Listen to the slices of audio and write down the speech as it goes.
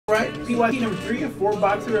PYT number 3, a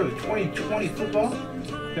 4-boxer of 2020 football.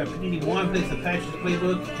 We got Panini 1, place the Patches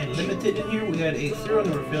Playbook, and Limited in here. We got a serial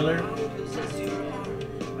number filler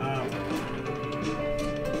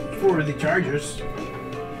for the Chargers.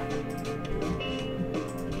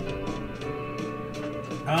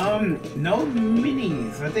 No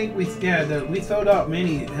minis. I think we sold out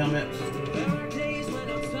mini helmets.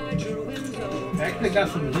 I actually got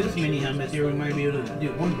some loose mini helmets here. We might be able to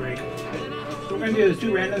do one break. We're gonna do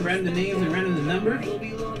 2 random the names and random the numbers.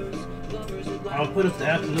 I'll put up the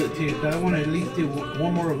absolute too, because I want to at least do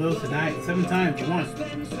one more of those tonight. 7 times. 1,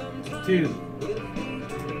 2,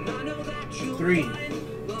 3,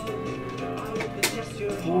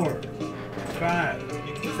 4, 5,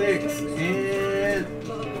 6, and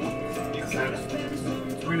 7.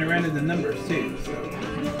 We're gonna random the numbers too, so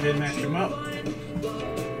then match them up.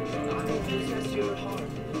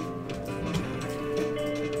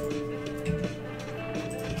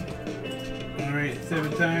 Alright,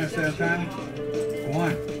 7 times, 7 times.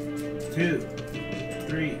 1, 2,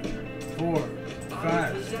 3, 4,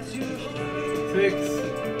 5, 6, 7.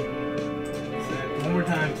 One more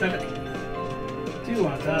time, 7. 2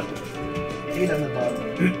 on top, 8 on the bottom.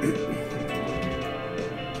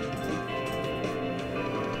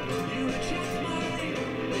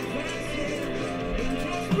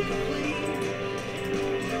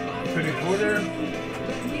 Put in order.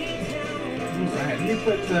 Alright, let me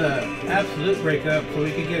put the absolute break up so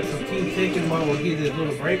we can get some teams taken while we'll get this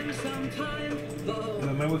little break.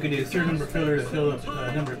 Maybe we can do a serial number filler to fill up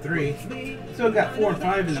number 3. Still got 4 and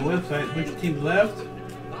 5 in the website. A bunch of teams left.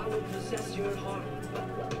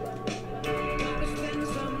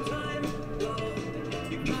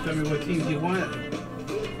 Just tell me what teams you want.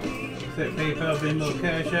 Set PayPal, Venmo,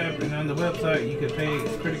 Cash App, and on the website you can pay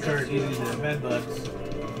credit card using the Mad Bucks.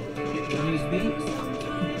 Needs be.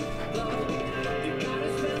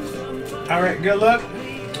 Alright, good luck.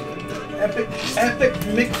 Epic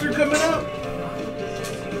mixer coming up.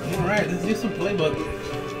 Alright, let's do some playbook.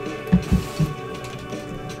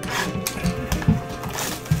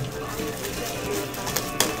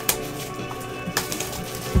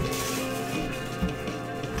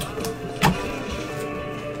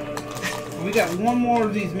 We got one more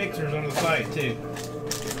of these mixers on the side too.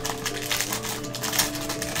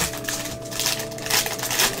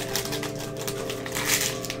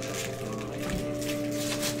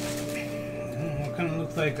 Kind of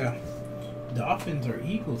looks like Dolphins or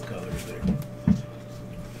Eagles colors there.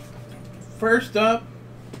 First up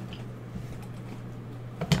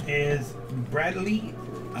is Bradley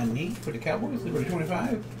Ane for the Cowboys, number 25.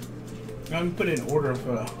 I'm going to put it in order of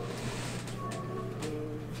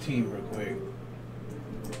team real quick.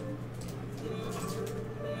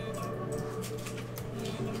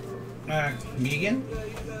 Megan.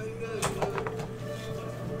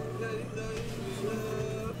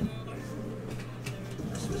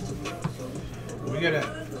 We got a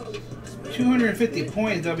 250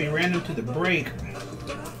 points that'll be random to the break.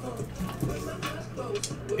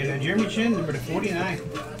 And a Jeremy Chin, number 49.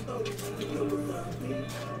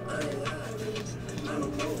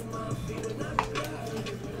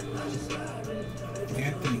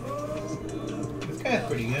 Anthony. This guy's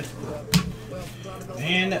pretty good.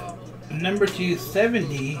 And number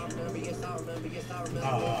 270.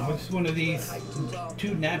 What's one of these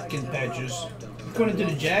 2 napkin patches? Going into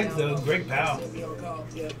the Jags though, Greg Powell.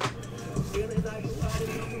 I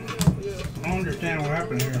don't understand what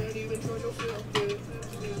happened here.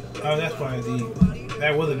 Oh, that's why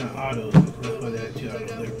that wasn't an auto. That's why they had 2 autos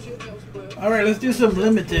there. Alright, let's do some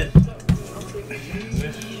limited.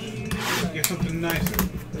 Let's get something nicer.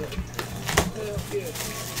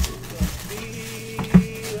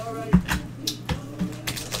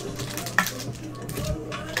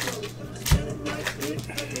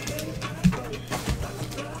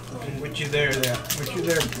 What you there,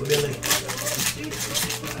 Billy?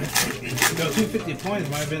 Those 250 points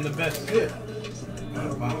might have been the best hit.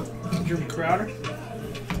 Wow. Drew Crowder.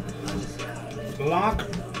 Lock.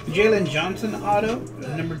 Jalen Johnson auto,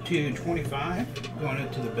 number 225, going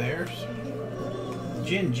into the Bears.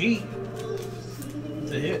 Jin G.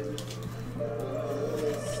 It's a hit.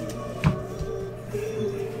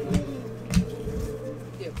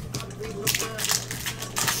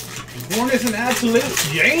 Hornets and absolute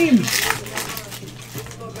James.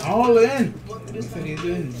 All in. He said he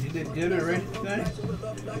did good already tonight.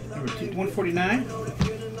 Number 149.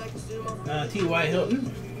 T.Y.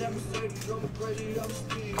 Hilton.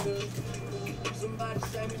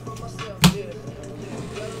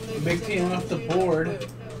 Big team off the board.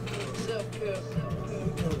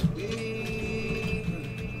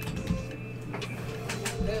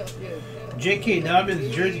 J.K.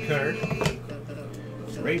 Dobbins jersey card.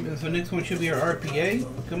 Ravens. So next one should be our RPA.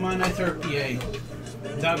 Come on, nice RPA.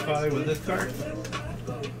 Dogfather with this card.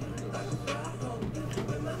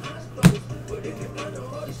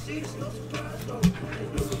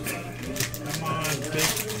 Come on,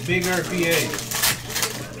 big RPA.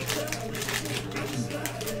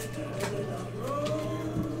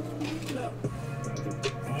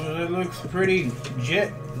 Oh, that looks pretty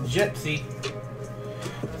jetsy.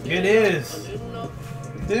 It is.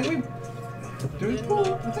 Did we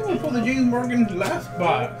pull? I think we pulled the James Morgan last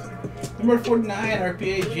box. Number 49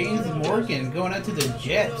 RPA James Morgan going out to the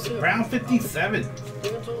Jets. Brown 57.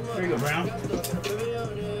 There you go, Brown.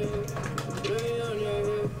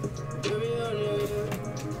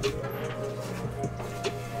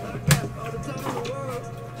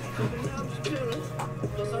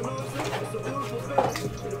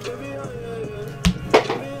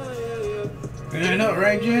 I know,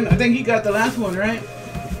 right, Jen? I think you got the last one, right?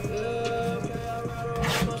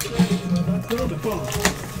 Let's go to the phone.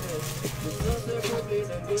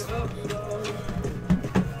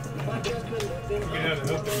 We have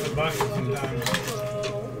to open the box sometimes.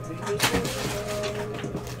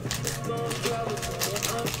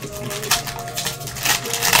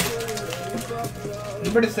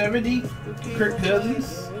 Number 70, Kirk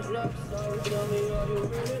Cousins.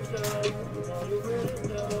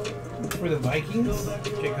 For the Vikings,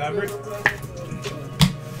 Jake Hubbard.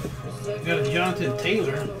 Got a Jonathan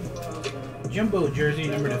Taylor jumbo jersey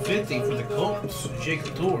number to 50 for the Colts, Jake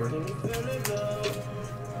Tour.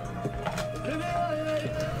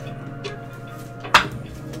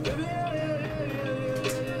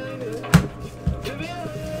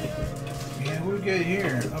 Yeah, what we got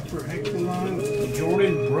here? Upper echelon,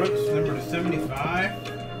 Jordan Brooks number to 75.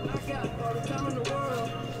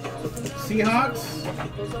 Seahawks,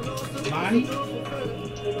 Lonnie.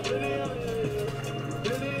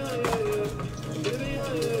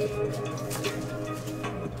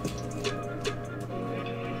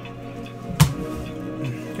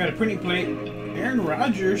 Got a printing plate, Aaron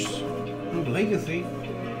Rodgers of Legacy.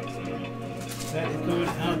 That is going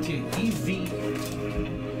out to EZ.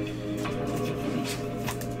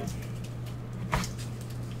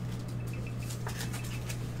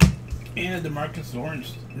 And DeMarcus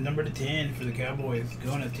Lawrence, number 10 for the Cowboys,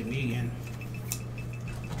 going up to me again.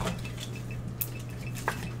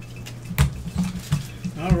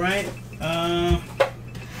 All right,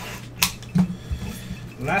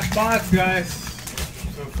 last box, guys.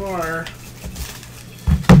 So far,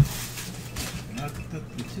 nothing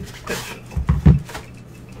too special.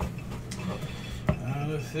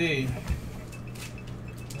 Let's see.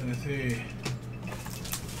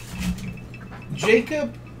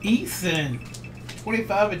 Jacob Eason,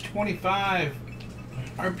 25 and 25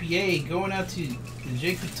 RPA going out to the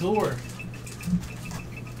Jacob Tour.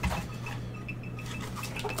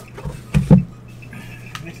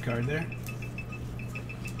 Nice card there.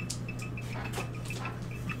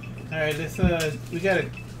 All right, let's we got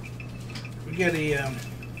a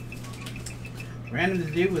random to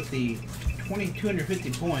do with the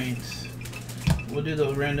 250 points. We'll do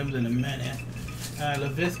those randoms in a minute.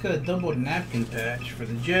 LaVisca double napkin patch for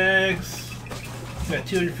the Jags. Got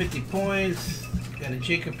 250 points. Got a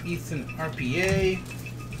Jacob Eason RPA.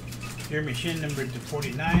 Jeremy Shin number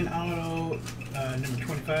 49 auto. Number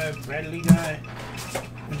 25 Bradley guy.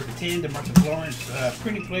 Number 10 DeMarcus Lawrence.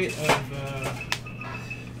 Printing plate of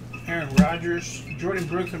Aaron Rodgers. Jordan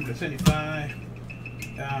Brooks number 75.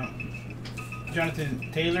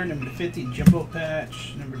 Jonathan Taylor, number 50, Jumbo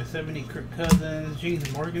Patch, number 70, Kirk Cousins, James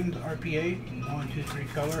Morgan, RPA, 1, 2, 3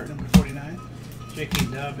 color, number 49, J.K.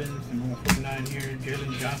 Dobbins, number 149 here,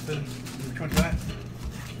 Jalen Johnson, number 25,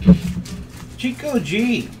 Chico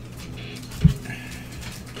G.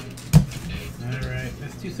 Alright,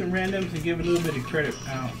 let's do some randoms and give a little bit of credit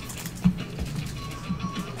out.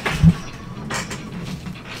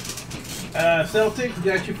 Celtics,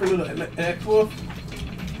 got you for a little X-Wolf.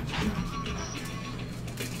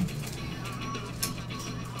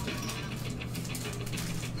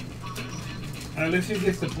 Alright, let's see who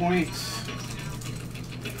gets the points.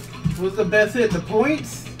 What's the best hit? The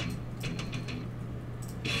points?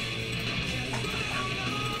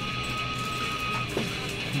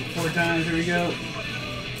 Four times, here we go.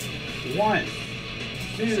 1,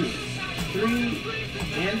 2, 3,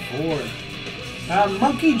 and 4.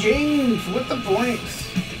 Monkey James with the points.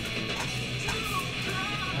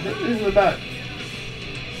 I think this is about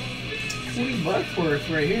 $20 worth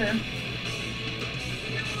right here.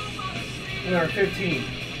 Or 15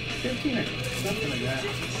 or something like that.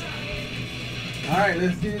 Alright,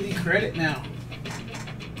 let's do the credit now.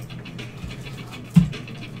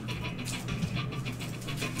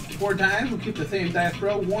 4 times. We'll keep the same dice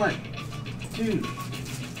roll. 1, 2,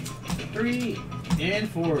 3, and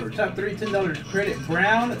 4. Top 3, $10 credit.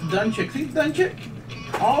 Brown Dunchick. See Dunchick?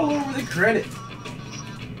 All over the credit.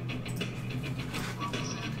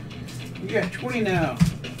 You got 20 now.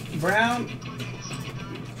 Brown.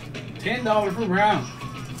 $10 for Brown.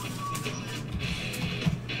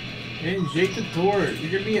 And Jacob Torres.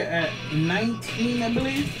 You're going to be at 19, I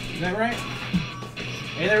believe. Is that right?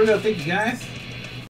 And there we go. Thank you, guys.